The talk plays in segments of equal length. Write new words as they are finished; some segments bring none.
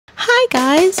Hi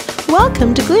guys,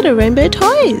 welcome to Glitter Rainbow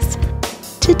Toys.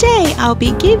 Today I'll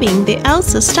be giving the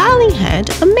Elsa Styling Head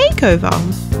a makeover.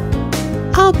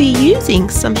 I'll be using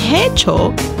some hair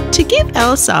chalk to give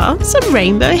Elsa some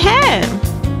rainbow hair.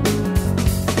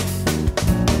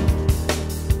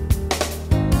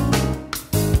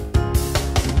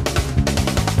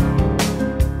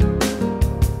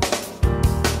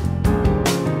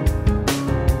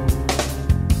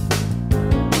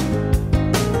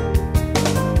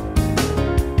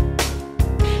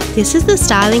 This is the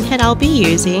styling head I'll be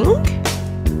using.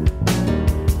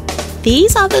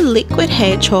 These are the liquid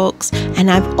hair chalks, and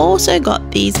I've also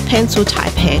got these pencil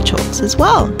type hair chalks as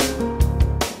well.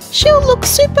 She'll look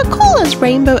super cool as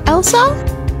Rainbow Elsa.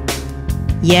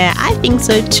 Yeah, I think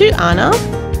so too, Anna.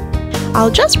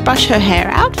 I'll just brush her hair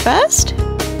out first.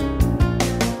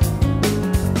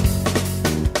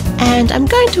 And I'm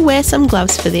going to wear some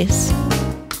gloves for this.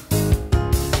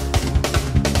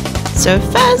 So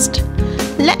first,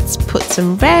 let's put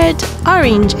some red,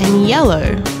 orange and yellow.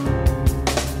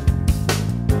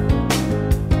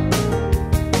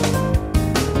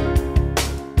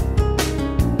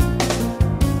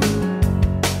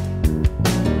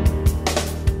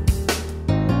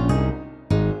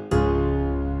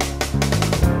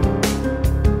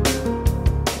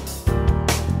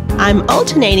 I'm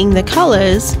alternating the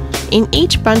colors in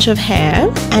each bunch of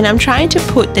hair, and I'm trying to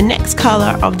put the next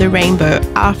color of the rainbow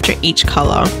after each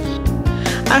color.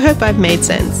 I hope I've made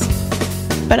sense,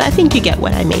 but I think you get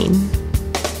what I mean.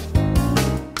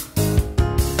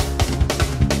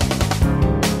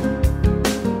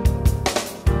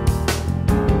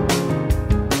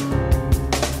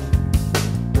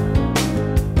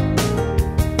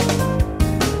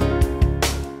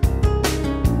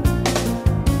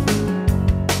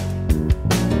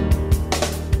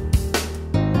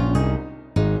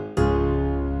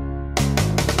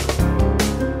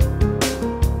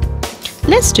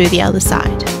 Let's do the other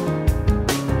side.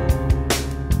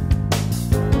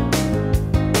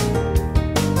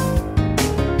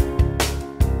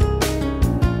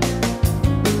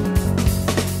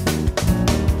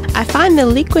 I find the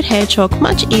liquid hair chalk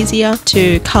much easier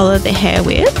to color the hair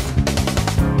with.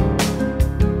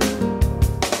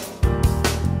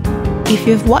 If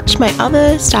you've watched my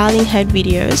other styling head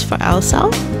videos for Elsa,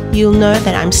 you'll know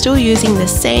that I'm still using the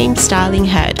same styling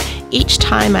head. Each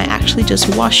time I actually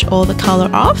just wash all the color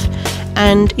off,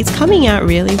 and it's coming out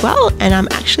really well, and I'm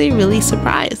actually really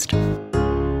surprised.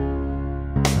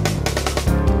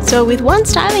 So with one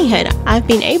styling head, I've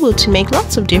been able to make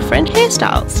lots of different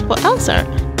hairstyles for Elsa.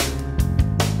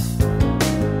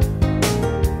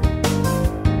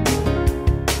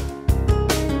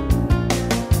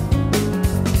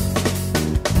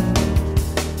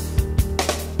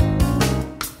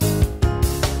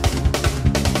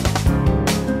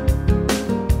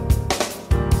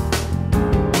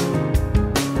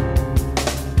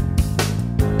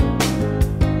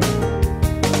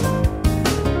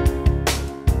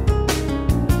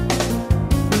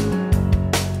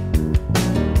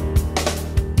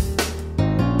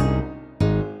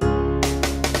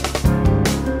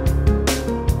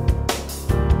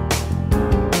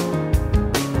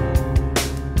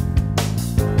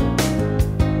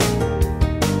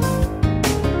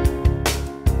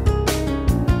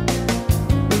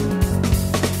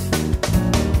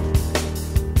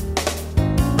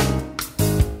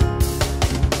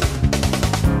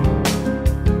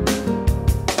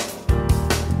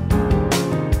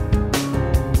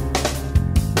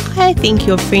 I think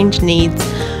your fringe needs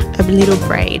a little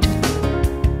braid.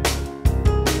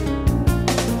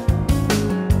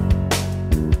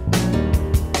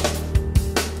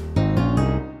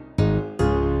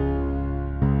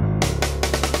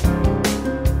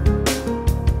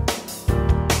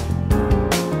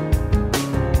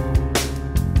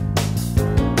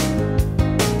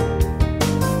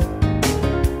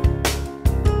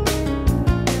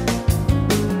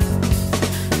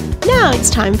 Now it's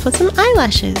time for some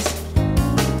eyelashes.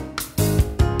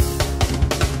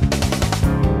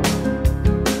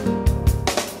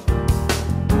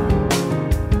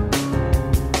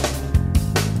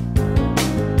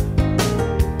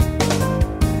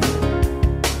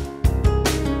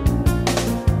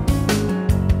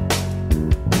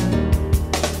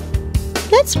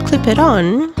 Let's clip it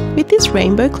on with this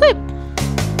rainbow clip.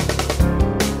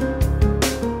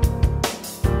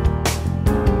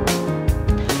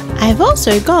 I've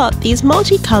also got these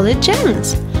multicolored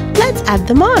gems. Let's add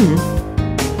them on.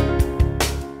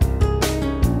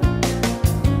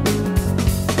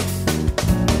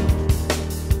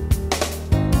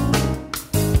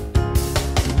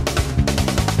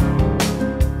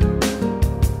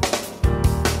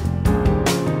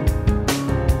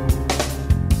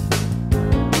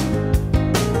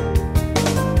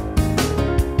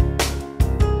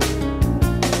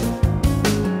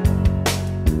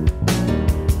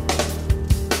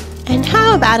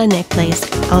 about a necklace,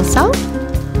 Elsa?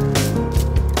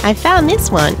 I found this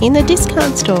one in the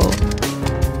discount store.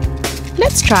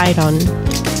 Let's try it on.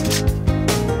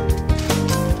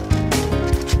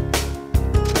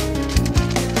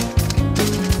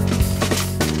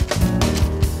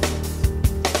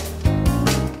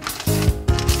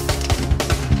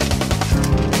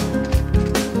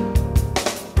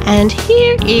 And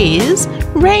here is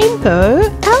Rainbow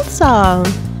Elsa.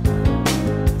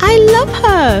 I love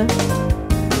her.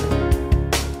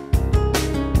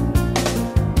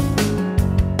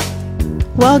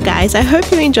 Well guys, I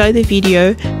hope you enjoyed the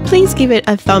video. Please give it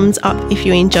a thumbs up if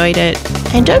you enjoyed it.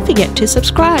 And don't forget to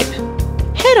subscribe.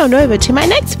 Head on over to my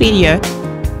next video.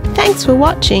 Thanks for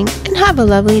watching and have a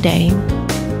lovely day.